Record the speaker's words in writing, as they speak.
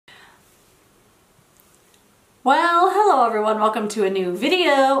Well, hello everyone, welcome to a new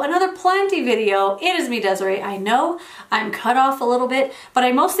video, another planty video. It is me, Desiree. I know I'm cut off a little bit, but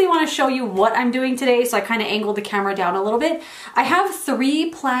I mostly want to show you what I'm doing today, so I kind of angled the camera down a little bit. I have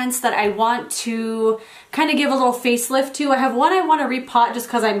 3 plants that I want to kind of give a little facelift to. I have one I want to repot just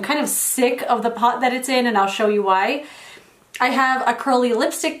because I'm kind of sick of the pot that it's in, and I'll show you why. I have a curly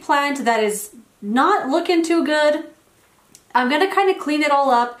lipstick plant that is not looking too good. I'm going to kind of clean it all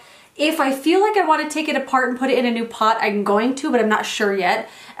up. If I feel like I want to take it apart and put it in a new pot, I'm going to, but I'm not sure yet.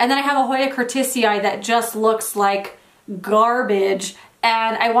 And then I have a HOYA CURTISII that just looks like garbage.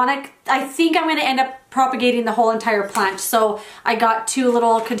 And I think I'm going to end up propagating the whole entire plant. So I got 2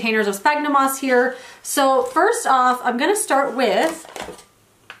 little containers of sphagnum moss here. So first off, I'm going to start with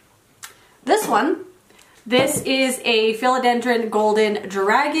this one. This is a philodendron golden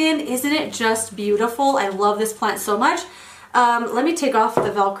dragon. Isn't it just beautiful? I love this plant so much. Let me take off the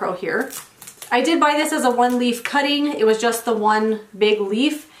Velcro here. I did buy this as a 1-leaf cutting. It was just the one big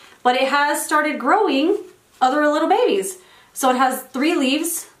leaf, but it has started growing other little babies. So it has 3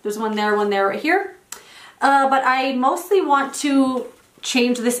 leaves. There's one there, right here. But I mostly want to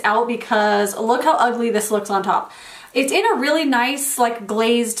change this out because look how ugly this looks on top. It's in a really nice like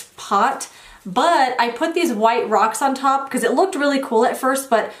glazed pot, but I put these white rocks on top because it looked really cool at first,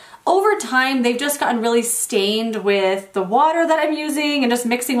 but over time, they've just gotten really stained with the water that I'm using and just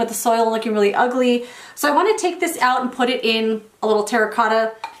mixing with the soil and looking really ugly. So I want to take this out and put it in a little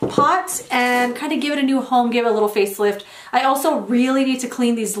terracotta pot and kind of give it a new home, give it a little facelift. I also really need to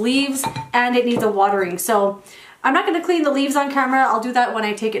clean these leaves and it needs a watering. So I'm not going to clean the leaves on camera. I'll do that when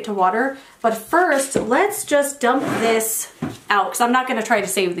I take it to water. But first, let's just dump this out because I'm not going to try to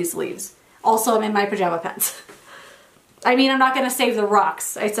save these leaves. Also, I'm in my pajama pants. I mean, I'm not going to save the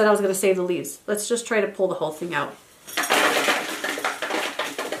rocks. I said I was going to save the leaves. Let's just try to pull the whole thing out.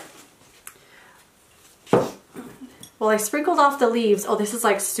 Well, I sprinkled off the leaves. Oh, this is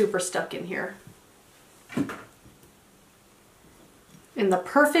like super stuck in here. In the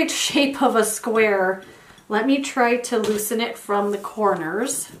perfect shape of a square. Let me try to loosen it from the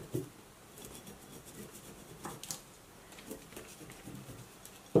corners.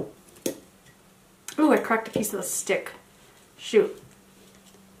 Ooh, I cracked a piece of the stick. Shoot.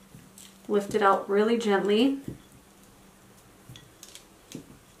 Lift it out really gently.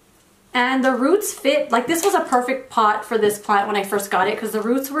 And the roots fit, like this was a perfect pot for this plant when I first got it because the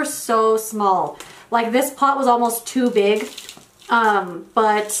roots were so small. Like this pot was almost too big.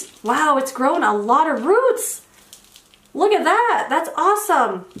 But wow, it's grown a lot of roots. Look at that. That's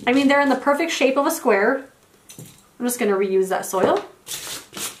awesome. I mean, they're in the perfect shape of a square. I'm just going to reuse that soil.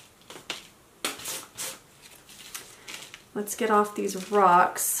 Let's get off these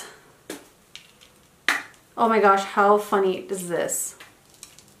rocks. Oh my gosh, how funny is this?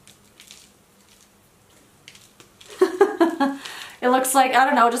 It looks like, I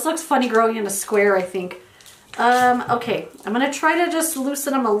don't know, it just looks funny growing in a square, I think. Okay, I'm gonna try to just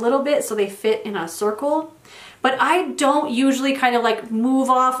loosen them a little bit so they fit in a circle. But I don't usually kind of like move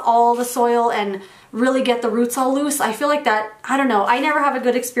off all the soil and really get the roots all loose. I feel like that, I don't know, I never have a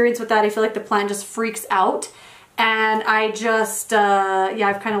good experience with that. I feel like the plant just freaks out. And I just, yeah,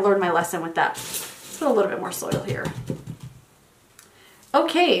 I've kind of learned my lesson with that. Let's put a little bit more soil here.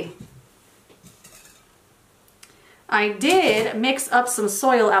 Okay. I did mix up some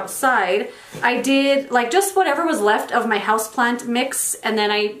soil outside. I did like just whatever was left of my houseplant mix, and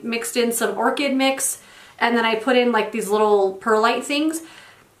then I mixed in some orchid mix, and then I put in like these little perlite things.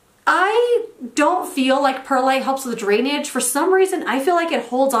 I don't feel like perlite helps with drainage. For some reason, I feel like it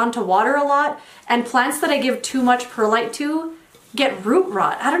holds on to water a lot, and plants that I give too much perlite to get root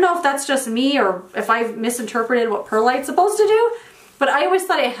rot. I don't know if that's just me or if I've misinterpreted what perlite's supposed to do, but I always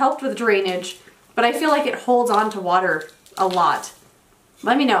thought it helped with drainage, but I feel like it holds on to water a lot.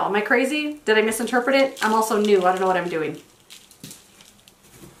 Let me know. Am I crazy? Did I misinterpret it? I'm also new. I don't know what I'm doing.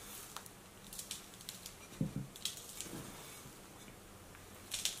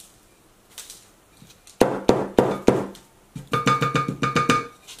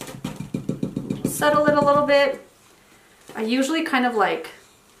 Settle it a little bit. I usually kind of like,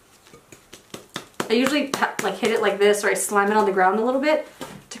 hit it like this, or I slam it on the ground a little bit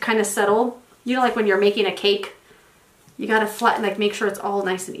to kind of settle. You know, like when you're making a cake, you gotta flatten, like make sure it's all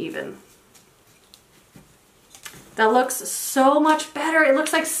nice and even. That looks so much better. It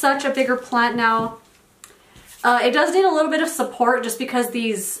looks like such a bigger plant now. It does need a little bit of support just because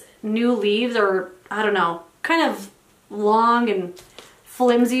these new leaves are, I don't know, kind of long and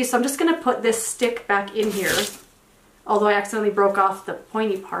flimsy, so I'm just going to put this stick back in here, although I accidentally broke off the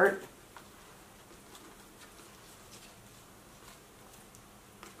pointy part.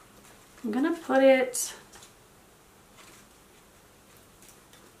 I'm going to put it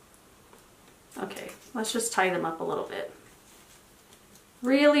Let's just tie them up a little bit.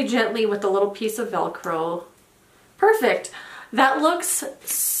 Really gently with a little piece of Velcro. Perfect. That looks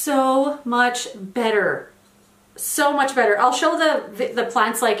so much better. So much better. I'll show the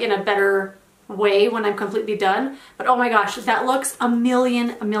plants like in a better way when I'm completely done. But oh my gosh, that looks a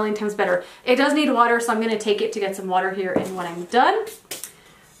million times better. It does need water, so I'm going to take it to get some water here and when I'm done.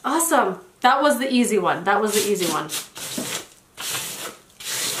 Awesome. That was the easy one. That was the easy one.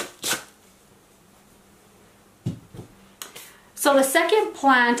 So the second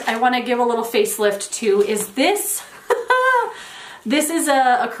plant I want to give a little facelift to is this. This is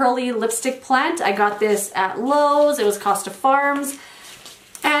a curly lipstick plant. I got this at Lowe's. It was Costa Farms.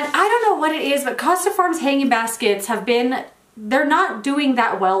 And I don't know what it is, but Costa Farms hanging baskets have been, they're not doing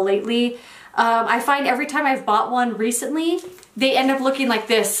that well lately. I find every time I've bought one recently, they end up looking like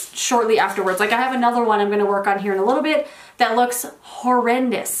this shortly afterwards. Like I have another one I'm going to work on here in a little bit that looks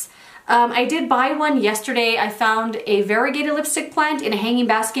horrendous. I did buy one yesterday. I found a variegated lipstick plant in a hanging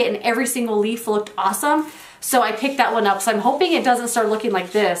basket and every single leaf looked awesome. So I picked that one up. So I'm hoping it doesn't start looking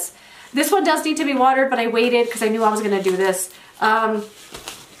like this. This one does need to be watered, but I waited because I knew I was going to do this.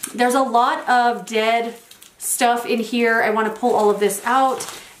 There's a lot of dead stuff in here. I want to pull all of this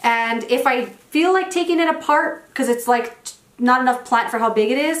out. And if I feel like taking it apart, because it's like not enough plant for how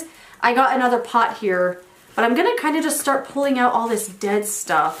big it is, I got another pot here. But I'm going to kind of just start pulling out all this dead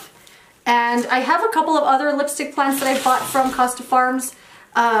stuff. And I have a couple of other lipstick plants that I bought from Costa Farms.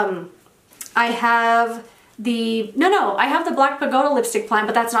 I have I have the Black Pagoda lipstick plant,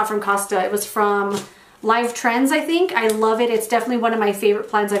 but that's not from Costa. It was from Live Trends, I think. I love it. It's definitely one of my favorite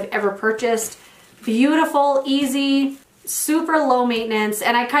plants I've ever purchased. Beautiful, easy, super low maintenance.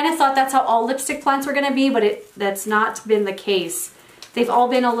 And I kind of thought that's how all lipstick plants were going to be, but that's not been the case. They've all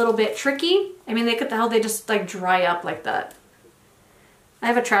been a little bit tricky. I mean, they just like dry up like that. I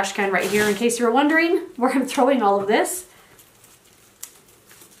have a trash can right here in case you were wondering where I'm throwing all of this.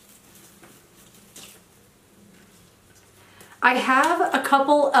 I have a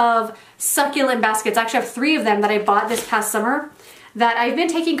couple of succulent baskets. Actually, I have 3 of them that I bought this past summer that I've been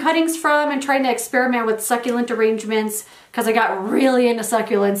taking cuttings from and trying to experiment with succulent arrangements because I got really into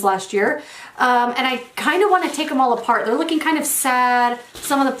succulents last year. And I kind of want to take them all apart. They're looking kind of sad.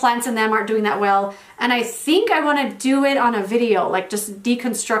 Some of the plants in them aren't doing that well. And I think I want to do it on a video, like just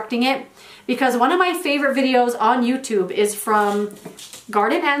deconstructing it. Because one of my favorite videos on YouTube is from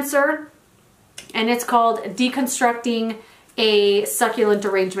Garden Answer. And it's called Deconstructing a Succulent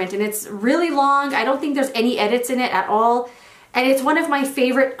Arrangement. And it's really long. I don't think there's any edits in it at all. And it's one of my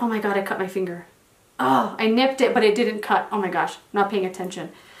favorite, oh my God, I cut my finger. Oh, I nipped it, but it didn't cut. Oh my gosh, I'm not paying attention.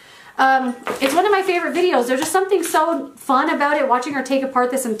 It's one of my favorite videos. There's just something so fun about it, watching her take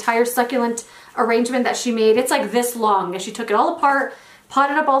apart this entire succulent arrangement that she made. It's like this long, and she took it all apart,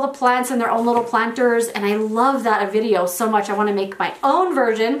 potted up all the plants in their own little planters, and I love that video so much. I want to make my own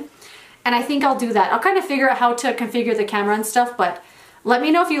version, and I think I'll do that. I'll kind of figure out how to configure the camera and stuff, but let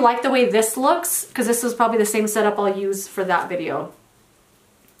me know if you like the way this looks, because this is probably the same setup I'll use for that video.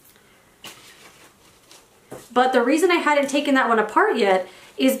 But the reason I hadn't taken that one apart yet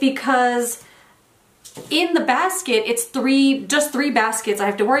is because in the basket, it's just three baskets. I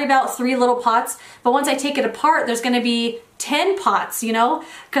have to worry about 3 little pots, but once I take it apart, there's gonna be 10 pots, you know,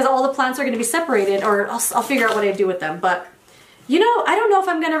 because all the plants are gonna be separated, or I'll figure out what I do with them. But, you know, I don't know if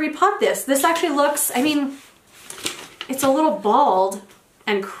I'm gonna repot this. This actually looks, I mean, it's a little bald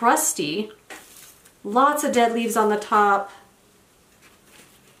and crusty. Lots of dead leaves on the top.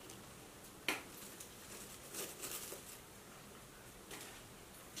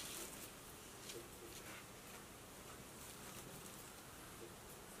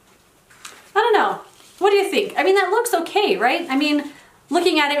 I don't know. What do you think? I mean, that looks okay, right? I mean,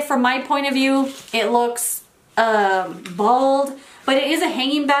 looking at it from my point of view, it looks bald, but it is a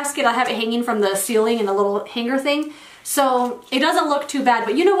hanging basket. I have it hanging from the ceiling in a little hanger thing. So it doesn't look too bad,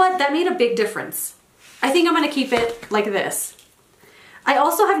 but you know what? That made a big difference. I think I'm gonna keep it like this. I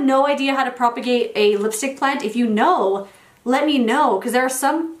also have no idea how to propagate a lipstick plant. If you know, let me know, because there are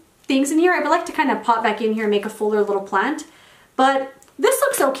some things in here I would like to kind of pop back in here and make a fuller little plant. But this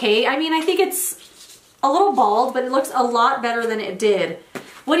looks okay. I mean, I think it's a little bald, but it looks a lot better than it did.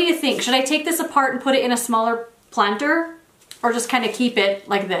 What do you think? Should I take this apart and put it in a smaller planter, or just kind of keep it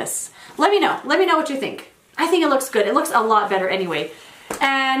like this? Let me know. Let me know what you think. I think it looks good. It looks a lot better anyway.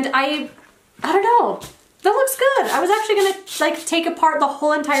 And I don't know. That looks good. I was actually gonna like take apart the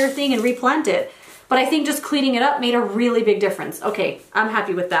whole entire thing and replant it, but I think just cleaning it up made a really big difference. Okay, I'm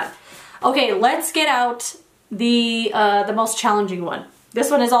happy with that. Okay, let's get out the most challenging one.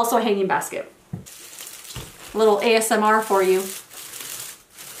 This one is also a hanging basket. A little ASMR for you.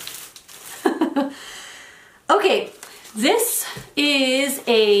 Okay, this is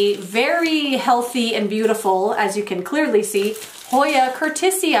a very healthy and beautiful, as you can clearly see, HOYA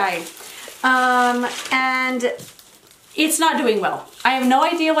CURTISII. And it's not doing well. I have no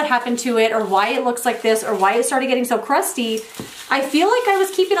idea what happened to it or why it looks like this or why it started getting so crusty. I feel like I was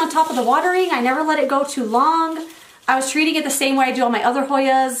keeping on top of the watering. I never let it go too long. I was treating it the same way I do all my other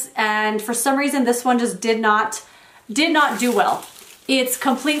HOYAs, and for some reason this one just did not do well. It's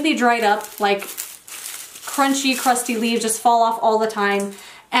completely dried up, like crunchy, crusty leaves just fall off all the time.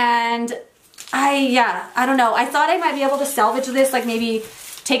 And I don't know. I thought I might be able to salvage this, like maybe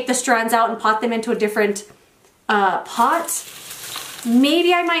take the strands out and pot them into a different pot.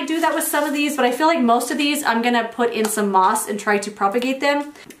 Maybe I might do that with some of these, but I feel like most of these I'm gonna put in some moss and try to propagate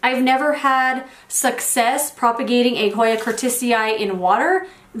them. I've never had success propagating a HOYA CURTISII in water.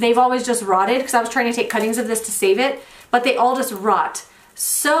 They've always just rotted because I was trying to take cuttings of this to save it, but they all just rot.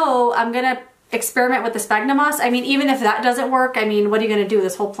 So I'm gonna experiment with the sphagnum moss. I mean, even if that doesn't work, I mean, what are you gonna do?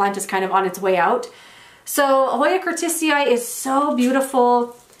 This whole plant is kind of on its way out. So HOYA CURTISII is so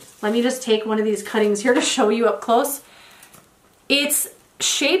beautiful. Let me just take one of these cuttings here to show you up close. It's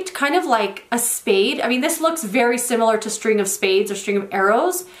shaped kind of like a spade. I mean, this looks very similar to string of spades or string of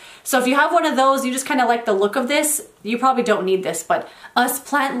arrows. So if you have one of those, you just kind of like the look of this, you probably don't need this, but us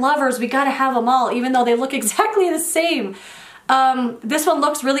plant lovers, we gotta have them all, even though they look exactly the same. This one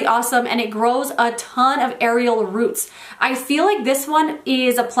looks really awesome and it grows a ton of aerial roots. I feel like this one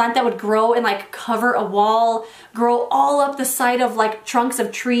is a plant that would grow and like cover a wall, grow all up the side of like trunks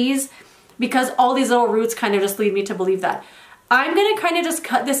of trees, because all these little roots kind of just lead me to believe that. I'm gonna kind of just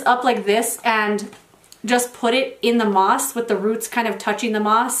cut this up like this and just put it in the moss with the roots kind of touching the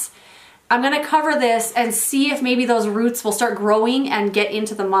moss. I'm gonna cover this and see if maybe those roots will start growing and get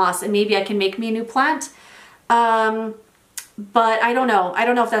into the moss, and maybe I can make me a new plant. But I don't know. I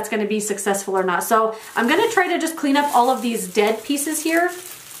don't know if that's gonna be successful or not. So I'm gonna try to just clean up all of these dead pieces here.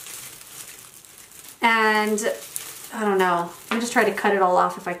 And I don't know. I'm just trying to cut it all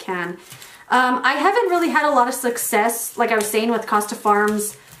off if I can. I haven't really had a lot of success, like I was saying, with Costa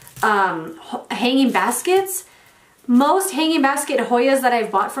Farms hanging baskets. Most hanging basket HOYAs that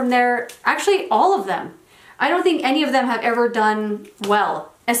I've bought from there, actually all of them, I don't think any of them have ever done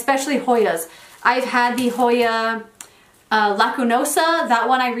well, especially HOYAs. I've had the HOYA lacunosa, that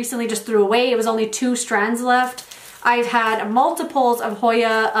one I recently just threw away. It was only 2 strands left. I've had multiples of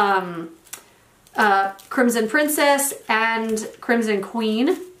HOYA Crimson Princess and Crimson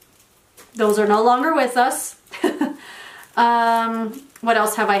Queen. Those are no longer with us. What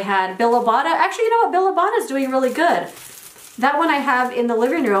else have I had? Billabata. Actually, you know what? Billabata is doing really good. That one I have in the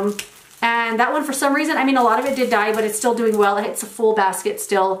living room. And that one, for some reason, I mean, a lot of it did die, but it's still doing well. It's a full basket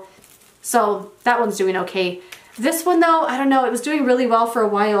still. So that one's doing okay. This one, though, I don't know. It was doing really well for a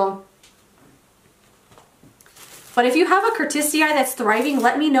while. But if you have a CURTISII that's thriving,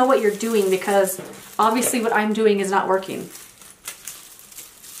 let me know what you're doing, because obviously what I'm doing is not working.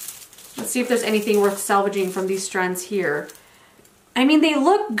 Let's see if there's anything worth salvaging from these strands here. I mean, they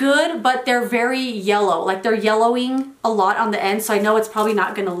look good, but they're very yellow. Like, they're yellowing a lot on the end, so I know it's probably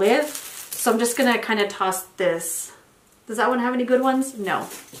not gonna live. So I'm just gonna kind of toss this. Does that one have any good ones? No.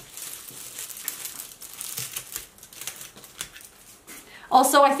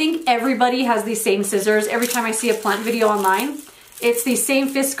 Also, I think everybody has these same scissors. Every time I see a plant video online, it's these same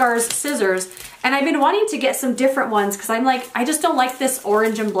Fiskars scissors. And I've been wanting to get some different ones because I'm like, I just don't like this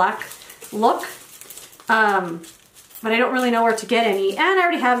orange and black look. But I don't really know where to get any. And I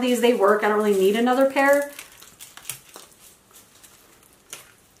already have these, they work. I don't really need another pair.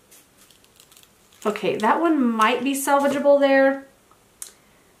 Okay, that one might be salvageable there.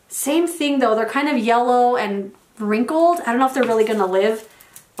 Same thing though, they're kind of yellow and wrinkled. I don't know if they're really gonna live,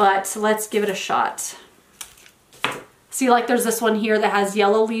 but let's give it a shot. See, like there's this one here that has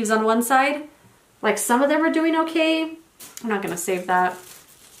yellow leaves on one side. Like some of them are doing okay. I'm not gonna save that.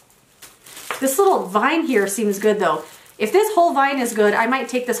 This little vine here seems good though. If this whole vine is good, I might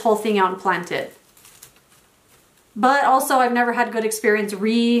take this whole thing out and plant it. But also I've never had good experience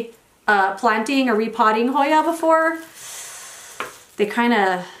planting or repotting HOYA before.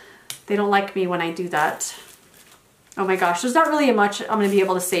 They don't like me when I do that. Oh my gosh, there's not really much I'm gonna be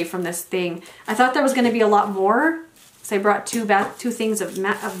able to save from this thing. I thought there was gonna be a lot more, so I brought two things of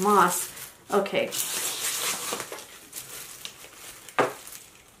moss. Okay.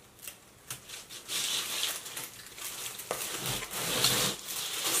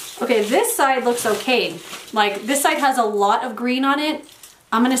 Okay, this side looks okay. Like, this side has a lot of green on it.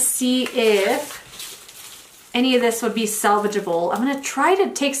 I'm gonna see if any of this would be salvageable. I'm gonna try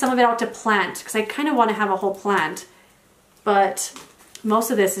to take some of it out to plant because I kind of want to have a whole plant. But most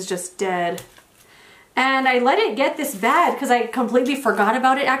of this is just dead. And I let it get this bad because I completely forgot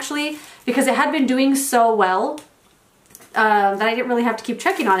about it actually, because it had been doing so well that I didn't really have to keep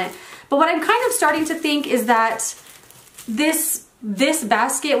checking on it. But what I'm kind of starting to think is that this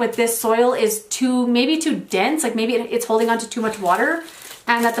basket with this soil is maybe too dense, like maybe it's holding on to too much water,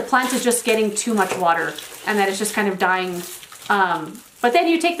 and that the plant is just getting too much water and that it's just kind of dying. But then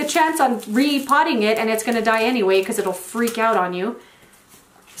you take the chance on repotting it and it's gonna die anyway because it'll freak out on you.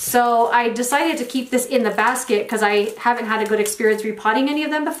 So I decided to keep this in the basket because I haven't had a good experience repotting any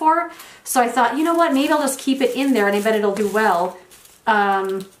of them before. So I thought, you know what, maybe I'll just keep it in there and I bet it'll do well.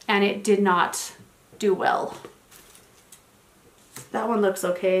 And it did not do well. That one looks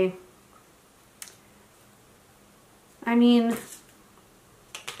okay. I mean,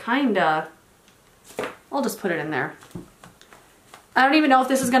 kinda. I'll just put it in there. I don't even know if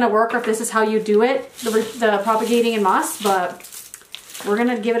this is gonna work or if this is how you do it, the propagating in moss, but we're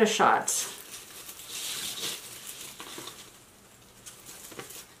gonna give it a shot.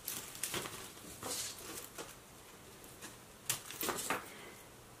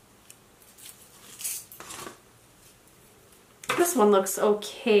 This one looks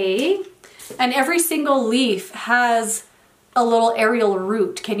okay. And every single leaf has a little aerial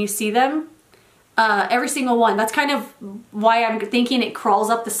root. Can you see them? Every single one. That's kind of why I'm thinking it crawls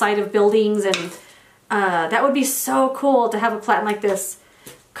up the side of buildings, and that would be so cool to have a plant like this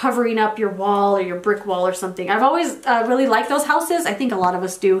covering up your wall or your brick wall or something. I've always really liked those houses. I think a lot of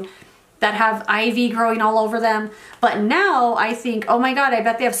us do, that have ivy growing all over them. But now I think, oh my God, I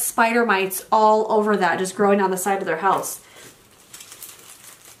bet they have spider mites all over that, just growing on the side of their house.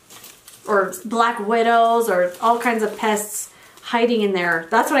 Or black widows or all kinds of pests hiding in there.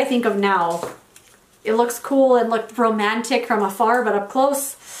 That's what I think of now. It looks cool and looked romantic from afar, but up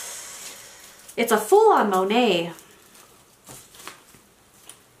close, it's a full-on Monet.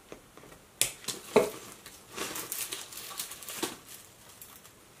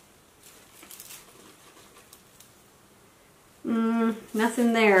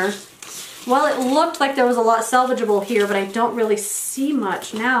 Nothing there. Well, it looked like there was a lot salvageable here, but I don't really see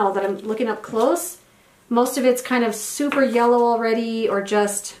much now that I'm looking up close. Most of it's kind of super yellow already, or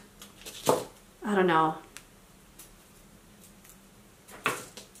just, I don't know.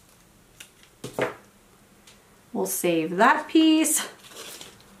 We'll save that piece.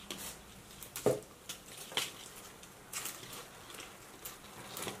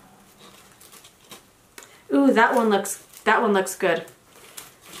 Ooh, that one looks good.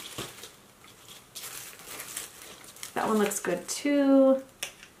 That one looks good too.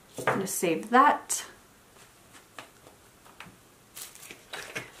 I'm gonna save that.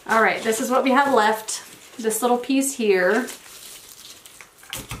 All right, this is what we have left. This little piece here.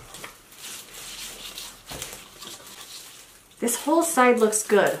 This whole side looks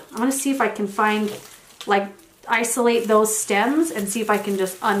good. I'm gonna see if I can find, like, isolate those stems and see if I can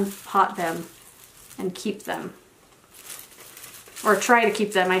just unpot them and keep them. Or try to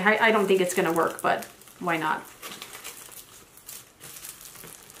keep them. I don't think it's gonna work, but why not?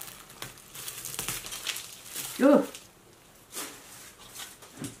 Ooh.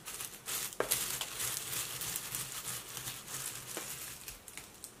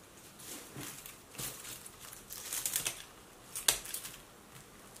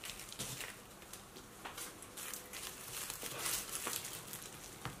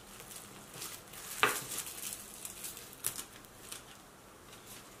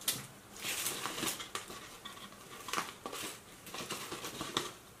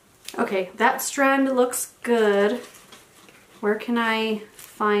 Okay, that strand looks good. Where can I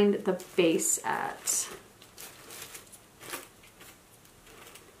find the base at?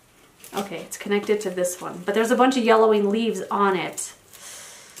 Okay, it's connected to this one, but there's a bunch of yellowing leaves on it.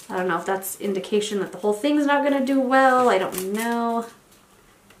 I don't know if that's indication that the whole thing's not gonna do well. I don't know.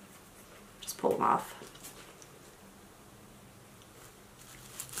 Just pull them off.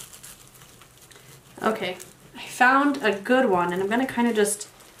 Okay, I found a good one, and I'm gonna kind of just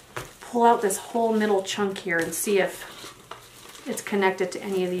pull out this whole middle chunk here and see if it's connected to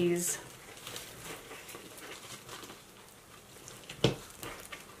any of these.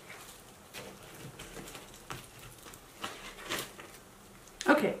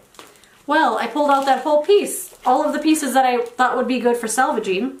 Okay, well, I pulled out that whole piece. All of the pieces that I thought would be good for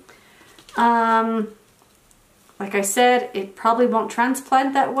salvaging. Like I said, it probably won't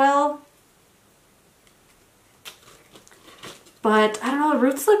transplant that well. But, I don't know, the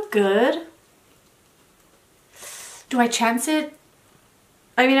roots look good. Do I chance it?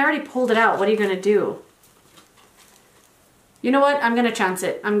 I mean, I already pulled it out. What are you going to do? You know what? I'm going to chance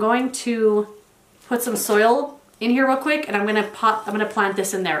it. I'm going to put some soil in here real quick, and I'm going to plant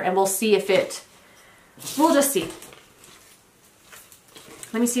this in there, and we'll see if it we'll just see.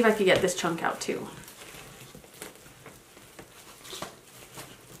 Let me see if I can get this chunk out too.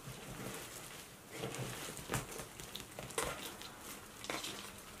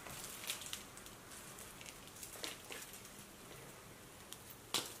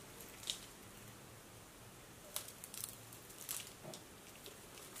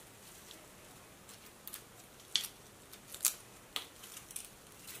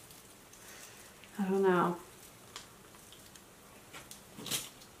 I don't know.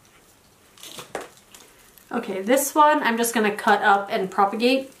 Okay, this one I'm just gonna cut up and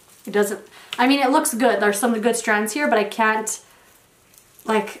propagate. It doesn't, I mean, it looks good. There's some good strands here, but I can't,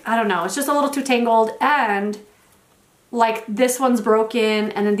 like, I don't know. It's just a little too tangled, and like this one's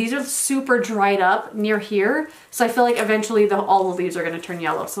broken, and then these are super dried up near here. So I feel like eventually all the leaves are gonna turn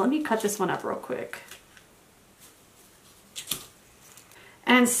yellow. So let me cut this one up real quick.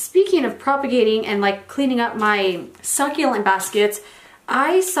 And speaking of propagating and like cleaning up my succulent baskets,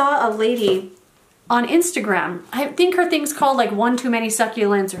 I saw a lady on Instagram. I think her thing's called like One Too Many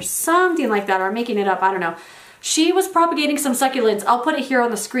Succulents or something like that, or I'm making it up, I don't know. She was propagating some succulents. I'll put it here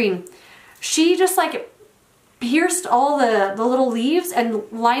on the screen. She just like pierced all the little leaves and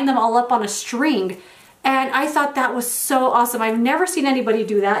lined them all up on a string. And I thought that was so awesome. I've never seen anybody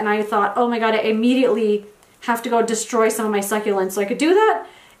do that. And I thought, oh my God, I immediately have to go destroy some of my succulents so I could do that.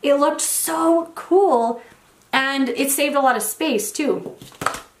 It looked so cool, and it saved a lot of space too.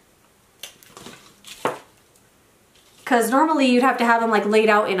 Because normally you'd have to have them like laid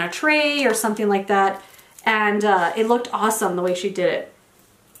out in a tray or something like that, and it looked awesome the way she did it.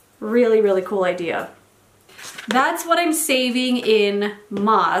 Really, really cool idea. That's what I'm saving in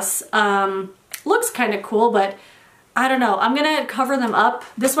moss. Looks kind of cool, but I don't know. I'm gonna cover them up.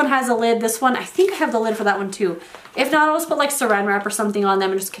 This one has a lid. This one, I think I have the lid for that one too. If not, I'll just put like saran wrap or something on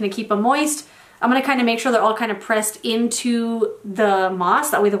them and just kind of keep them moist. I'm gonna kind of make sure they're all kind of pressed into the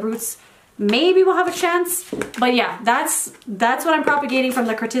moss. That way the roots maybe will have a chance. But yeah, that's what I'm propagating from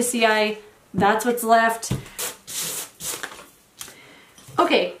the Curtisii. That's what's left.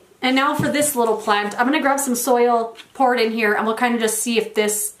 Okay, and now for this little plant, I'm gonna grab some soil, pour it in here, and we'll kind of just see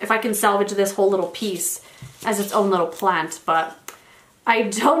if I can salvage this whole little piece as its own little plant. But I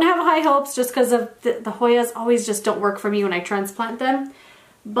don't have high hopes just because of the Hoyas always just don't work for me when I transplant them.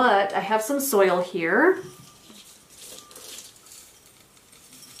 But I have some soil here.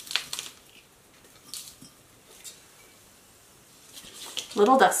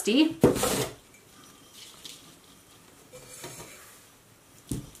 Little dusty.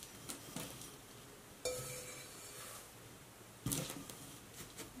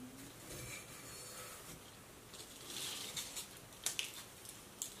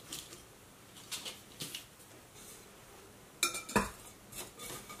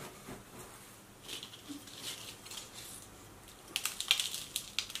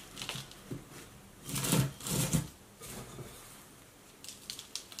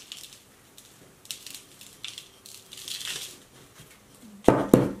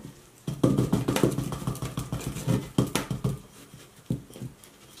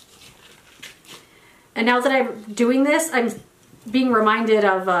 And now that I'm doing this, I'm being reminded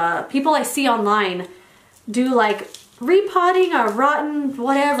of people I see online do like repotting a rotten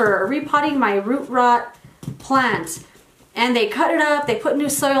whatever, or repotting my root rot plant. And they cut it up, they put new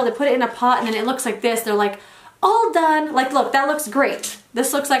soil, they put it in a pot, and then it looks like this. They're like, all done. Like, look, that looks great.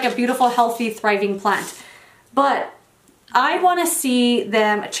 This looks like a beautiful, healthy, thriving plant. But I want to see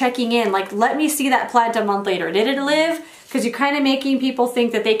them checking in. Like, let me see that plant a month later. Did it live? Because you're kind of making people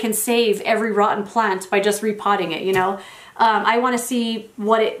think that they can save every rotten plant by just repotting it, you know? I want to see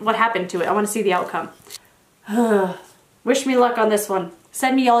what happened to it. I want to see the outcome. Wish me luck on this one.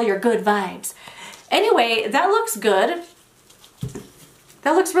 Send me all your good vibes. Anyway, that looks good.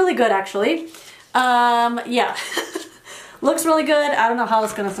 That looks really good, actually. Yeah. Looks really good. I don't know how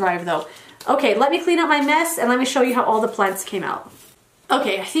it's going to thrive, though. Okay, let me clean up my mess, and let me show you how all the plants came out.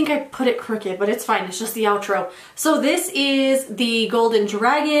 Okay, I think I put it crooked, but it's fine. It's just the outro. So this is the golden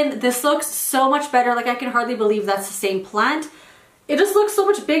dragon. This looks so much better. Like, I can hardly believe that's the same plant. It just looks so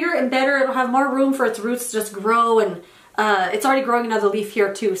much bigger and better. It'll have more room for its roots to just grow, and it's already growing another leaf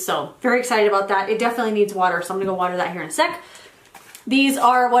here too, so very excited about that. It definitely needs water, so I'm gonna go water that here in a sec. These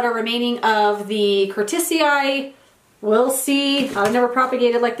are what are remaining of the Curtisii. We'll see. I've never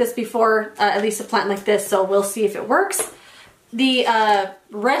propagated like this before, at least a plant like this, so we'll see if it works. The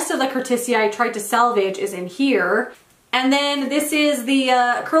rest of the Curtisii I tried to salvage is in here. And then this is the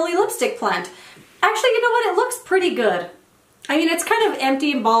curly lipstick plant. Actually, you know what? It looks pretty good. I mean, it's kind of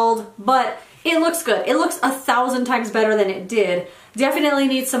empty and bald, but it looks good. It looks 1,000 times better than it did. Definitely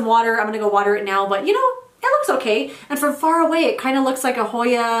needs some water. I'm gonna go water it now, but you know, it looks okay. And from far away, it kind of looks like a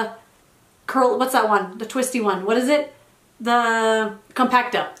HOYA curl, what's that one? The twisty one. What is it? The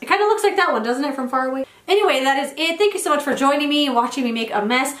compacta. It kind of looks like that one, doesn't it, from far away? Anyway, that is it. Thank you so much for joining me and watching me make a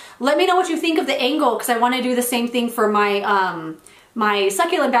mess. Let me know what you think of the angle, because I want to do the same thing for my my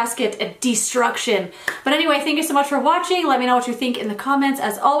succulent basket destruction. But anyway, thank you so much for watching. Let me know what you think in the comments.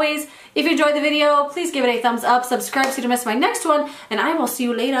 As always, if you enjoyed the video, please give it a thumbs up, subscribe so you don't miss my next one, and I will see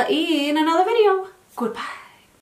you later in another video. Goodbye.